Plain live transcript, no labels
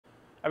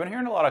I've been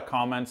hearing a lot of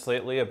comments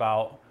lately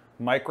about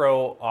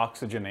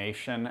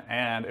micro-oxygenation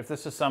and if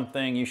this is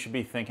something you should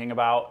be thinking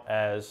about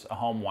as a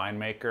home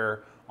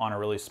winemaker on a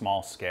really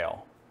small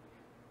scale.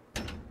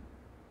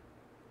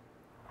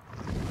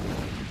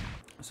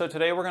 So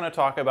today we're going to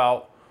talk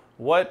about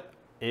what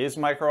is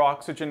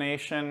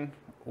micro-oxygenation,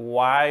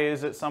 why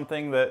is it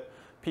something that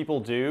people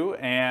do,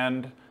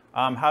 and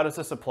how does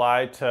this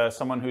apply to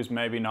someone who's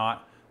maybe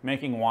not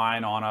making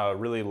wine on a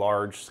really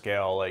large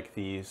scale like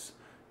these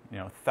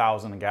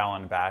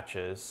 1,000-gallon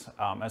batches.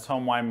 As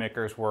home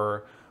winemakers,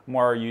 we're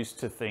more used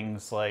to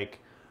things like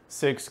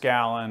 6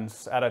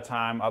 gallons at a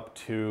time up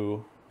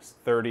to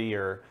 30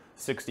 or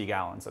 60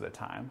 gallons at a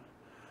time.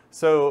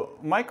 So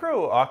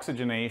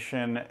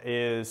micro-oxygenation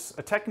is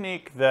a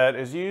technique that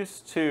is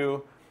used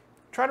to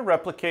try to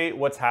replicate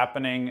what's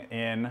happening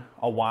in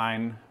a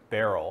wine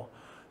barrel.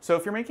 So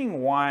if you're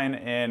making wine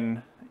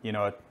in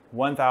a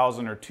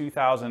 1,000 or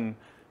 2,000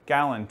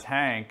 gallon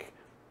tank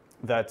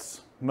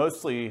that's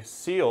mostly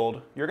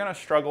sealed, you're going to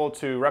struggle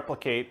to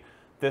replicate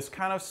this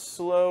kind of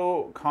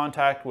slow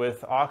contact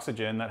with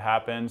oxygen that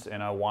happens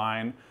in a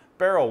wine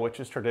barrel, which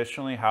is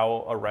traditionally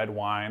how a red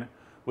wine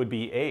would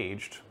be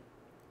aged.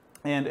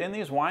 And in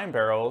these wine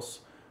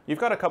barrels, you've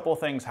got a couple of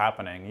things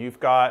happening.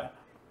 You've got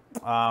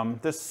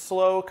this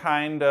slow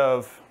kind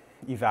of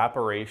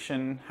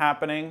evaporation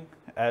happening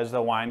as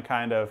the wine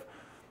kind of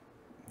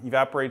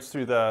evaporates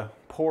through the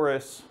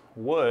porous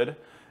wood.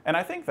 And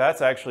I think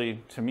that's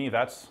actually, to me,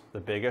 that's the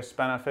biggest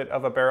benefit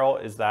of a barrel,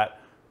 is that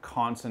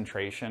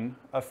concentration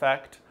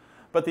effect.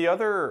 But the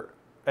other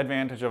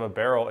advantage of a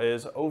barrel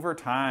is over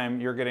time,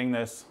 you're getting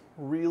this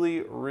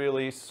really,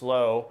 really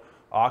slow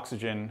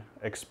oxygen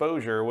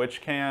exposure,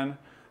 which can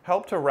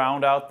help to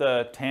round out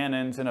the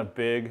tannins in a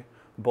big,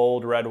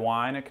 bold red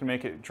wine. It can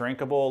make it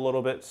drinkable a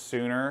little bit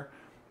sooner.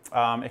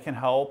 It can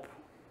help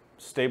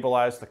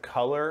stabilize the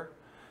color.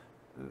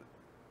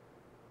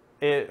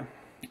 It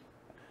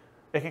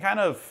can kind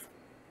of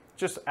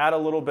just add a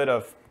little bit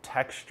of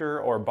texture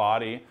or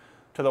body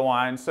to the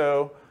wine.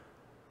 So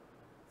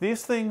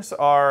these things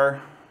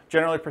are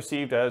generally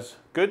perceived as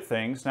good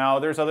things. Now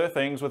there's other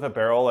things with a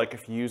barrel, like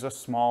if you use a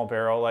small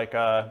barrel, like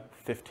a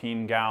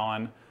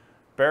 15-gallon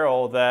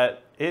barrel,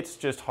 that it's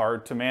just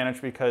hard to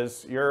manage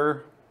because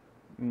you're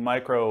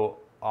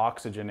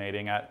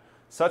micro-oxygenating at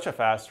such a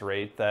fast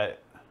rate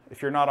that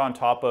if you're not on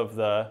top of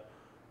the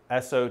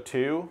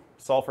SO2,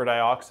 sulfur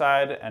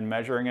dioxide, and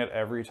measuring it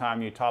every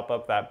time you top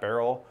up that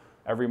barrel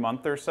every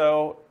month or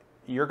so,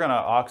 you're going to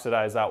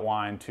oxidize that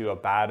wine to a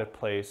bad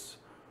place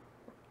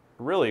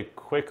really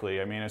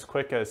quickly. I mean, as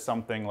quick as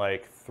something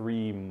like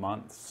 3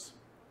 months.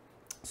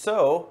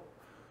 So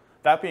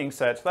that being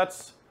said,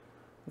 that's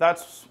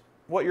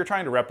what you're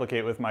trying to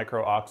replicate with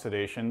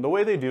micro-oxidation. The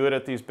way they do it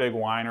at these big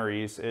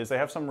wineries is they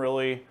have some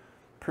really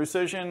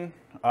precision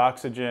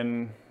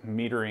oxygen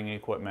metering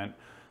equipment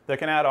that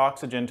can add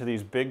oxygen to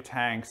these big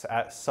tanks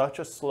at such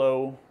a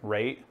slow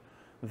rate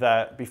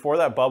that before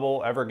that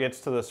bubble ever gets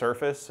to the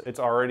surface, it's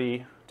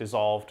already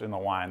dissolved in the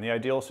wine. The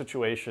ideal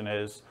situation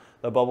is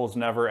the bubbles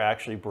never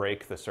actually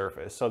break the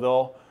surface. So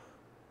they'll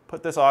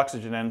put this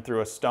oxygen in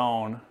through a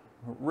stone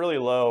really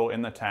low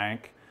in the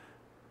tank,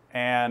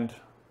 and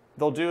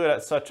they'll do it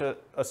at such a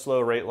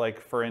slow rate, like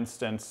for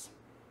instance,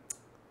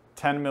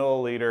 10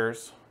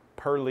 milliliters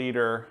per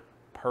liter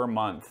per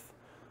month,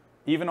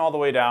 even all the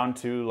way down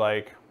to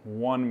like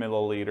 1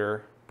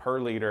 milliliter per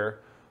liter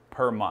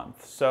per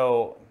month.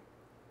 So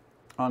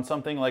on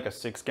something like a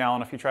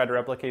 6-gallon, if you try to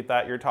replicate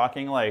that, you're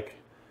talking like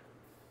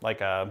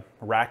a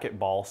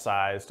racquetball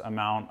sized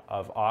amount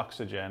of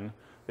oxygen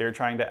they're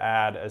trying to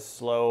add as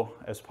slow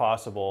as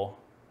possible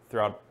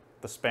throughout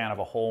the span of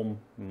a whole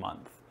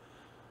month.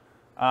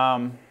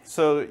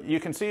 So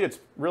you can see it's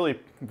really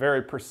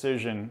very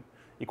precision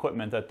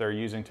equipment that they're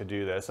using to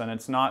do this, and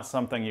it's not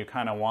something you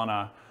kind of want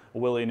to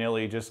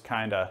willy-nilly just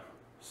kind of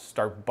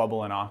start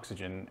bubbling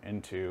oxygen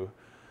into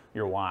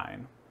your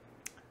wine.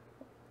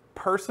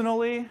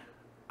 Personally,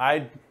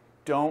 I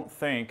don't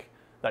think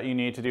that you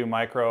need to do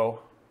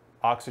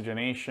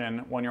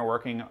micro-oxygenation when you're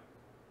working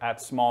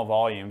at small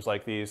volumes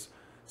like these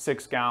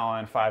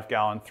 6-gallon,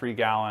 5-gallon,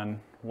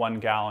 3-gallon,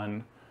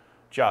 1-gallon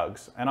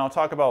jugs. And I'll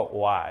talk about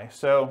why.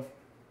 So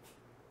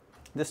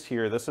this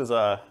is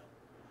a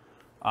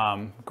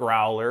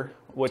growler,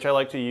 which I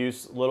like to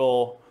use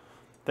little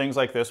things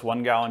like this,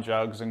 1-gallon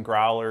jugs and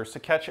growlers to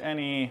catch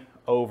any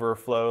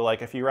overflow.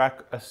 Like if you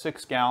rack a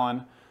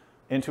 6-gallon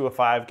into a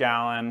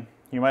 5-gallon,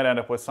 you might end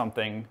up with some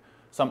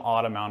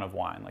odd amount of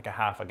wine, like a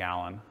half a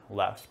gallon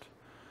left.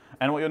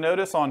 And what you'll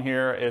notice on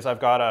here is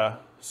I've got a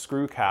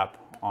screw cap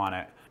on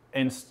it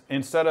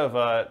instead of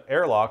an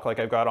airlock like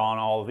I've got on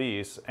all of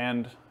these.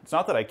 And it's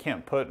not that I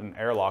can't put an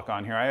airlock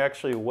on here. I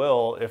actually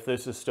will if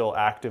this is still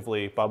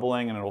actively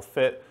bubbling, and it'll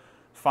fit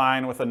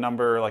fine with a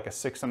number like a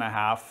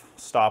 6.5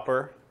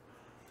 stopper.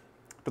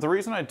 But the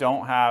reason I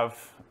don't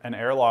have an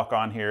airlock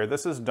on here,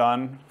 this is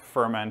done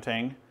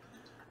fermenting.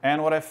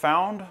 And what I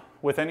found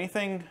with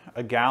anything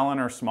a gallon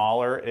or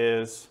smaller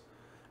is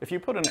if you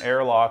put an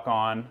airlock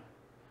on,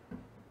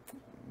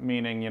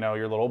 meaning,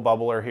 your little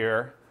bubbler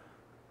here,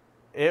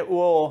 it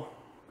will,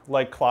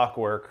 like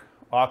clockwork,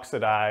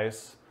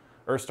 oxidize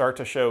or start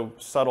to show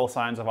subtle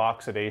signs of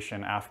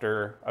oxidation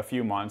after a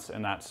few months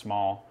in that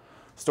small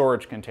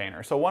storage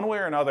container. So one way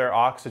or another,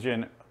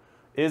 oxygen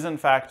is in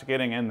fact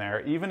getting in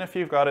there, even if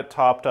you've got it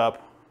topped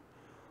up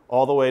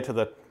all the way to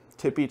the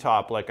tippy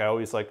top like I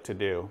always like to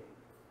do.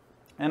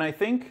 And I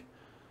think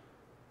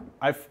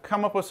I've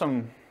come up with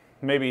some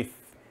maybe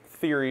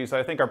theories that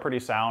I think are pretty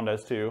sound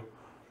as to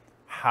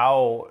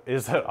how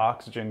is that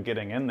oxygen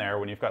getting in there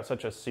when you've got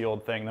such a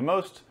sealed thing. The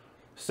most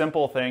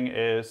simple thing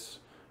is,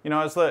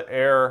 as the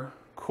air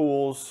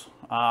cools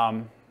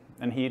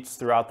and heats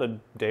throughout the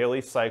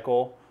daily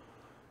cycle,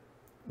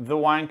 the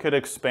wine could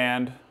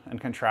expand and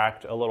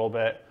contract a little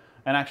bit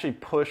and actually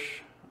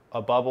push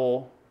a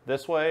bubble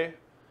this way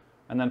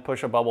and then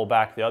push a bubble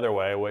back the other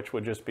way, which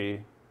would just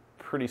be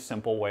a pretty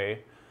simple way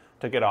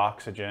to get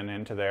oxygen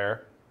into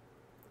there.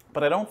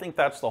 But I don't think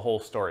that's the whole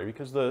story,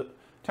 because the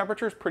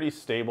temperature is pretty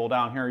stable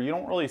down here. You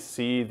don't really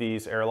see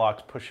these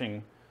airlocks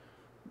pushing,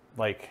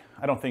 like,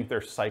 I don't think they're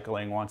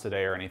cycling once a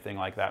day or anything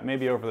like that.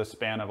 Maybe over the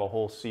span of a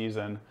whole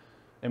season,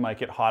 it might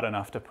get hot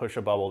enough to push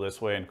a bubble this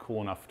way and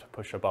cool enough to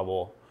push a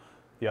bubble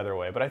the other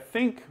way. But I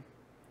think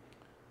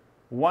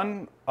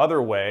one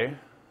other way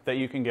that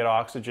you can get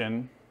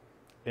oxygen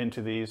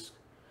into these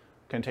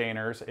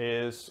containers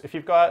is if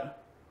you've got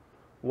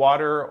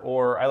water,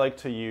 or I like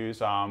to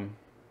use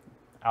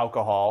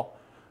alcohol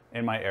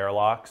in my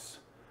airlocks.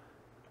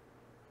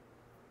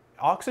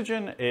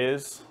 Oxygen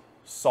is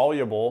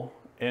soluble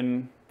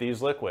in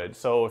these liquids.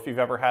 So if you've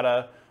ever had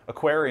an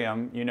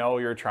aquarium,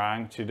 you're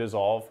trying to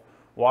dissolve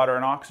water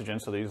and oxygen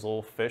so these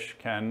little fish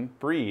can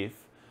breathe.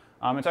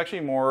 It's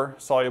actually more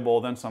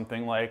soluble than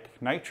something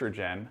like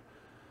nitrogen.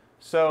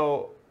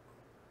 So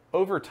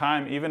over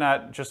time, even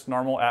at just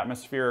normal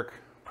atmospheric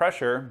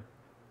pressure,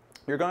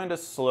 you're going to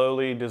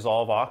slowly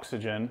dissolve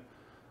oxygen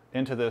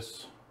into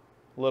this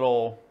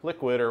little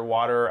liquid or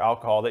water or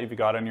alcohol that you've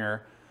got in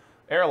your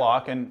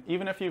airlock. And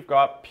even if you've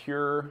got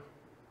pure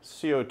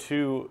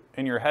CO2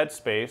 in your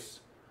headspace,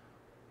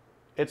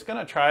 it's going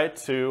to try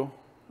to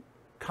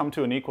come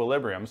to an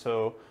equilibrium.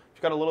 So if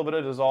you've got a little bit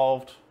of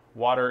dissolved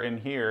water in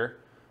here,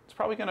 it's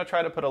probably going to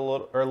try to put a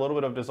little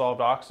bit of dissolved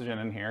oxygen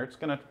in here. It's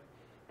going to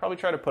probably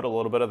try to put a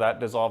little bit of that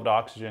dissolved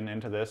oxygen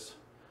into this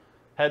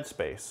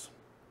headspace.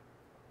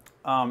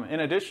 In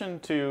addition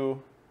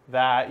to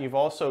that, you've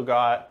also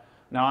got,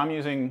 now I'm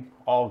using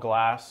all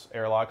glass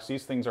airlocks.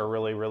 These things are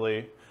really,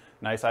 really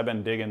nice. I've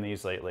been digging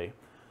these lately.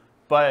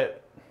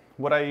 But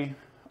what I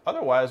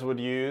otherwise would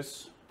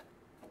use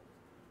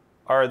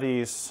are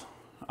these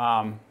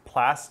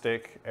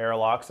plastic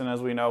airlocks. And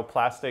as we know,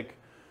 plastic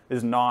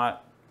is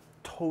not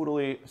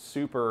totally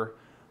super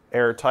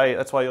airtight.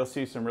 That's why you'll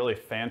see some really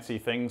fancy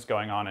things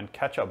going on in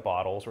ketchup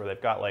bottles where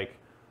they've got like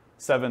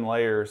 7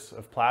 layers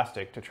of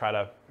plastic to try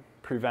to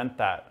prevent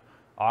that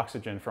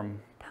oxygen from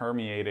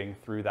permeating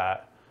through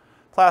that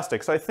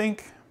plastic. So I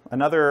think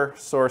another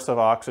source of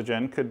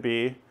oxygen could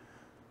be,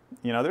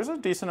 there's a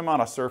decent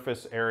amount of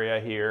surface area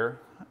here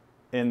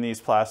in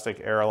these plastic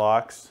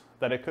airlocks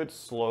that it could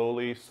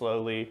slowly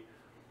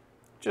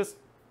just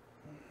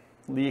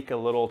leak a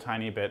little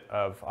tiny bit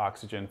of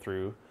oxygen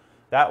through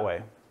that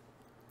way.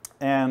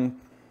 And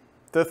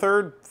the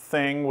third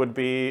thing would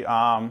be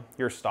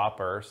your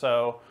stopper.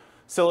 So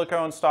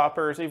silicone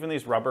stoppers, even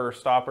these rubber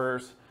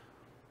stoppers.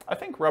 I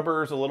think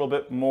rubber is a little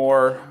bit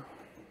more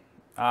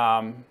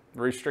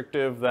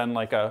restrictive than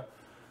like a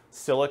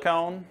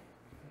silicone,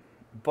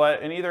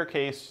 but in either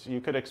case,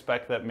 you could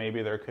expect that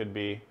maybe there could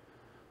be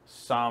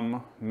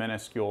some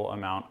minuscule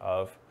amount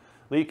of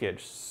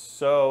leakage.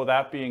 So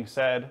that being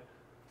said,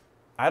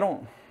 I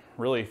don't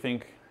really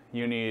think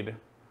you need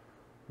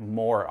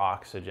more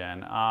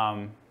oxygen.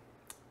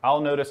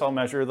 I'll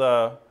measure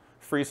the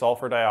free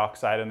sulfur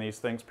dioxide in these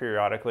things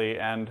periodically,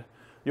 and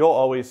you'll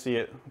always see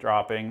it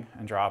dropping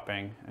and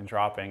dropping and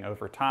dropping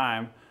over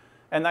time.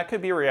 And that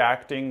could be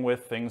reacting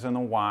with things in the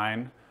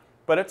wine,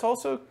 but it's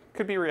also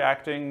could be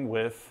reacting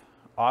with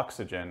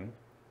oxygen.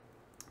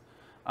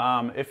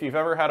 If you've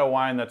ever had a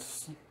wine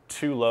that's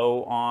too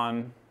low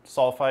on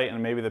sulfite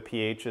and maybe the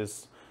pH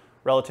is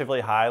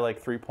relatively high,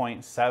 like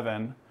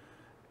 3.7,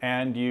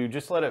 and you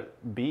just let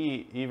it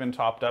be even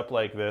topped up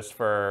like this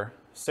for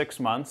 6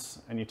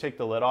 months, and you take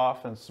the lid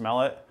off and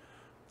smell it,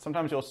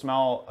 sometimes you'll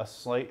smell a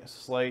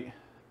slight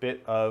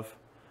bit of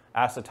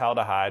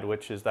acetaldehyde,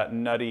 which is that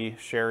nutty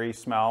sherry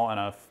smell and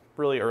a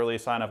really early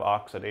sign of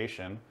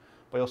oxidation,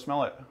 but you'll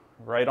smell it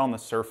right on the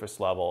surface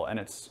level, and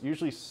it's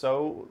usually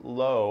so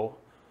low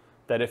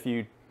that if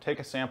you take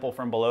a sample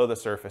from below the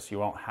surface, you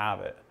won't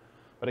have it.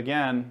 But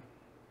again,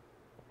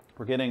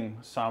 we're getting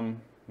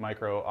some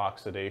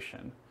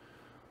micro-oxidation.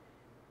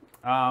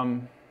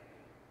 Beyond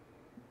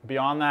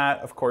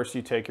that, of course,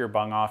 you take your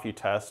bung off, you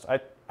test.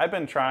 I've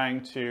been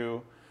trying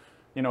to,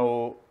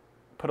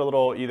 put a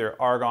little either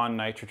argon,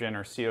 nitrogen,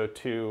 or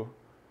CO2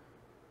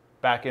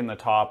 back in the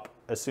top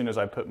as soon as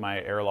I put my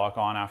airlock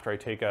on after I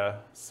take a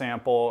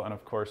sample, and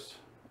of course,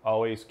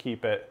 always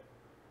keep it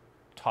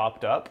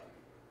topped up.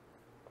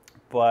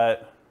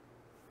 But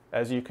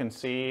as you can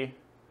see,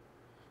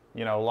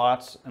 You know,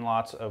 lots and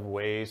lots of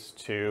ways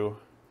to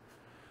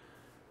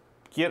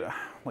get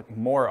like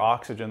more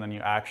oxygen than you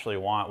actually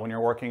want when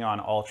you're working on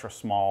ultra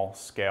small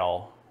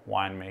scale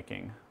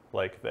winemaking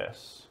like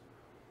this.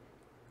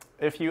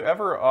 If you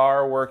ever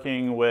are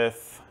working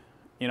with,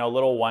 you know,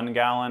 little 1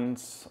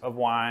 gallons of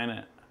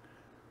wine,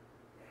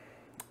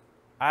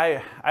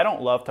 I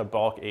don't love to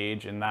bulk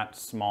age in that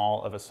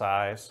small of a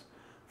size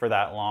for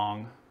that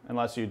long,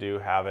 unless you do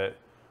have it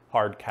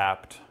hard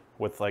capped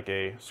with like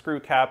a screw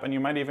cap, and you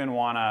might even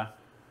want to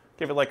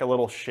give it like a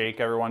little shake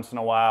every once in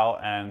a while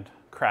and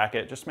crack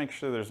it. Just make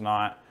sure there's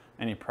not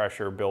any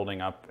pressure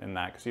building up in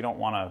that, because you don't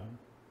want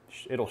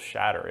to, it'll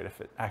shatter it if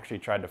it actually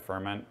tried to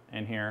ferment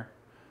in here.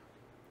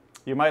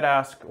 You might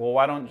ask, well,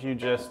 why don't you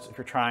just, if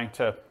you're trying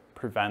to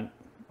prevent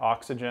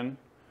oxygen,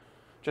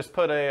 just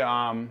put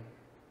a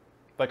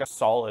like a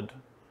solid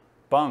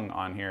bung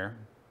on here.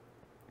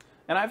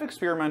 And I've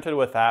experimented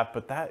with that,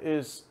 but that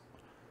is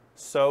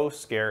so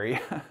scary.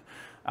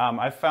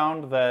 I've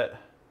found that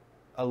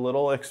a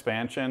little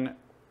expansion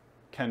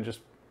can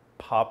just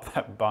pop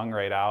that bung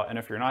right out. And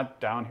if you're not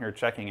down here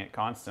checking it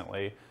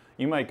constantly,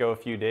 you might go a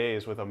few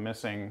days with a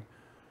missing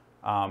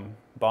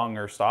bung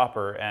or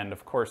stopper. And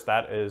of course,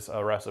 that is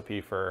a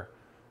recipe for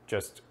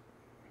just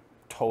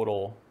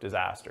total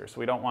disaster.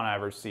 So we don't want to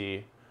ever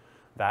see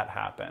that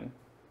happen.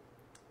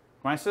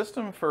 My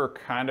system for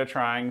kind of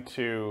trying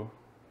to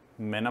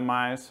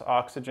minimize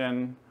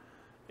oxygen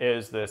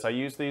is this. I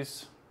use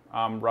these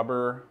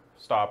rubber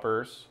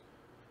stoppers.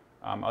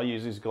 I'll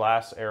use these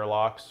glass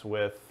airlocks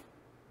with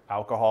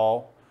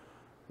alcohol,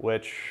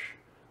 which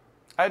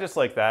I just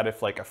like that.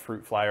 If like a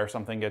fruit fly or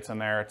something gets in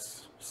there,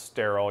 it's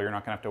sterile. You're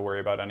not gonna have to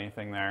worry about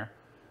anything there.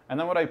 And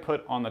then what I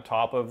put on the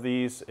top of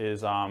these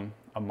is a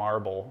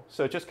marble.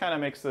 So it just kind of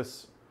makes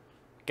this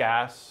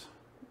gas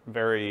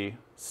very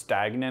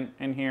stagnant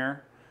in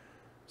here.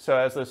 So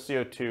as the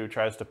CO2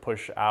 tries to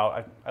push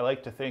out, I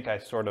like to think I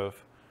sort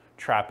of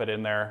trap it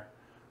in there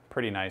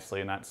pretty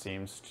nicely, and that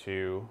seems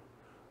to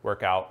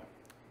work out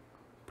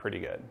pretty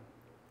good.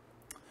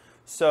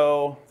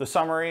 So the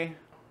summary,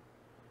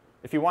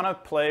 if you want to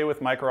play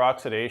with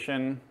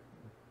micro-oxidation,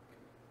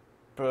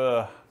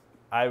 I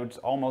would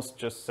almost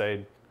just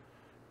say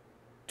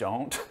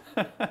don't.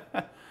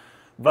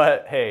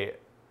 But hey,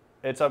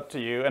 it's up to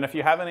you. And if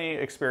you have any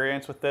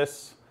experience with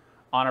this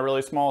on a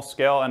really small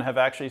scale and have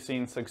actually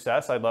seen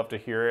success, I'd love to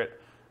hear it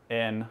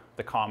in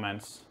the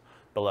comments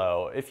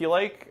below. If you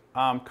like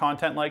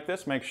content like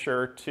this, make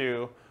sure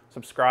to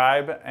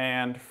subscribe.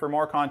 And for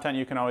more content,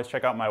 you can always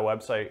check out my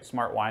website,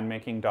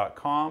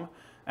 smartwinemaking.com.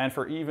 And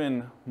for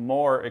even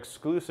more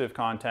exclusive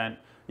content,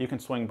 you can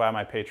swing by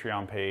my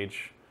Patreon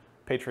page,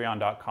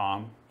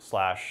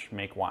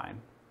 patreon.com/makewine.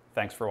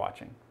 Thanks for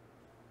watching.